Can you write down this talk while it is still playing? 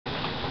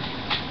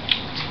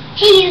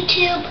Hey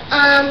YouTube,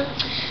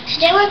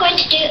 today we're going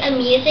to do a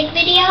music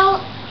video,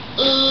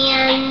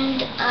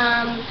 and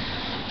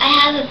I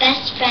have a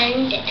best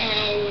friend,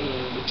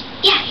 and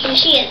yeah, here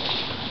she is.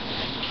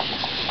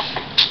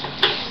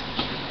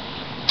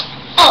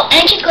 Oh,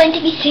 and she's going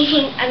to be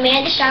singing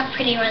Amanda Shaw,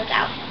 Pretty Runs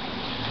Out.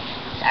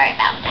 Sorry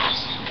about that.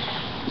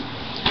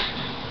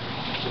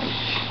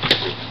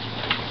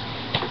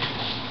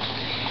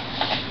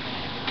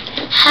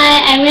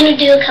 Hi, I'm going to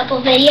do a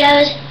couple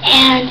videos,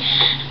 and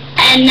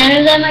none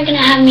of them are going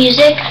to have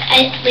music,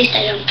 at least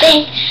I don't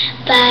think,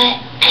 but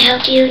I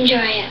hope you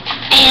enjoy it.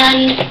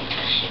 And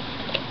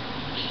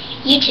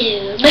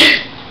YouTube.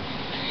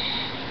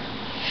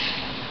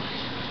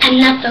 I'm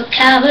not those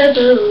cowboy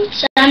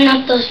boots, I'm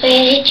not those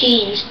faded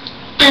jeans,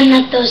 I'm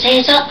not those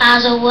hazel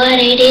eyes or what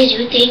it is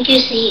you think you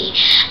see.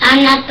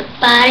 I'm not the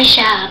body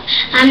shop,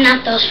 I'm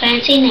not those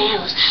fancy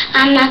nails,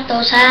 I'm not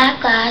those high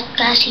class,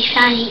 classy,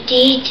 shiny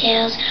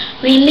details.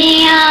 Read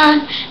me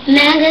on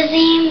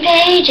magazine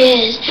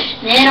pages,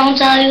 they don't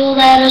tell you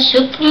that a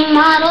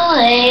supermodel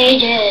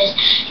ages.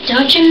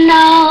 Don't you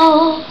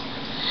know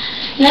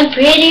the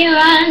pretty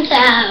runs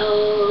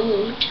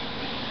out?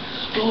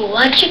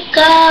 What you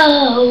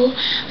go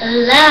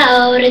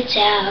allowed to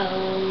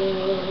town?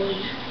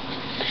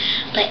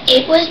 But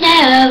it was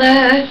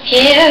never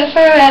here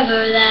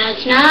forever,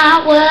 that's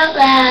not what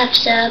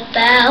life's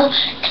about.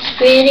 'Cause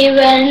pretty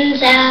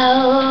runs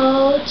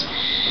out,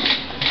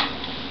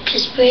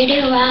 'cause pretty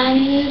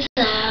runs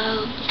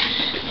out.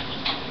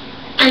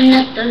 I'm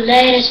not the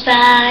latest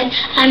fad,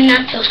 I'm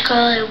not those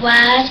colored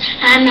whites,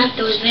 I'm not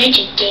those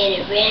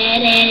vintage-dated,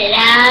 red-headed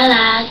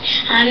allies.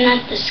 I'm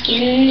not the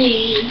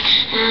skinny,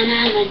 and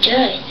I'm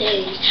enjoy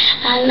things.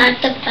 I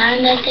like to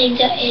find the things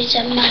that is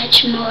so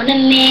much more to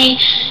me.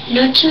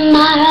 No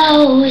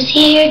tomorrow is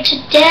here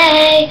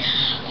today.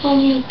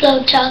 When you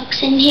blow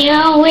talks and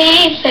here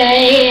we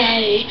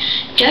fade.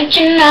 Don't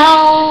you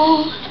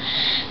know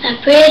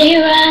that pretty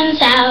runs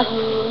out?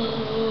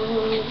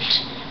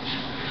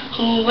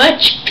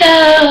 What you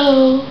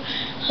go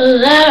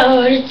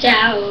low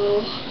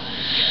down.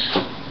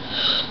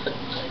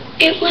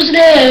 It was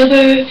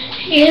never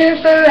here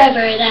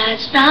forever,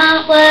 that's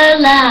not what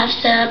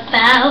life's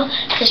about.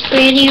 'Cause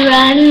pretty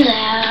runs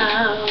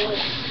out,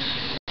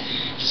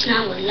 it's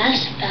not what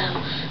life's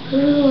about.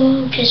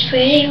 Ooh, 'cause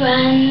pretty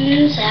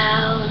runs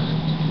out.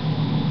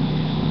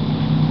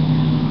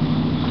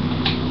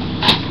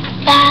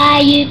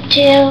 Bye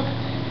YouTube.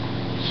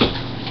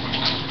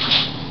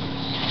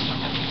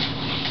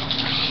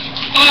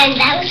 And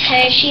that was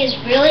her. She is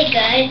really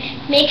good.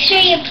 Make sure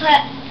you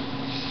put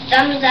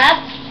thumbs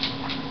up,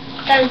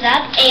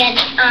 and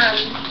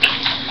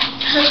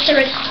post a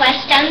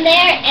request down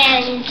there,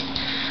 and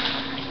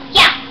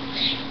yeah,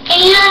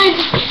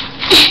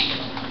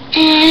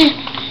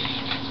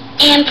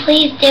 and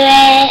please do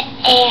it.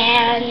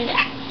 And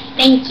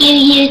thank you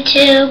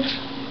YouTube.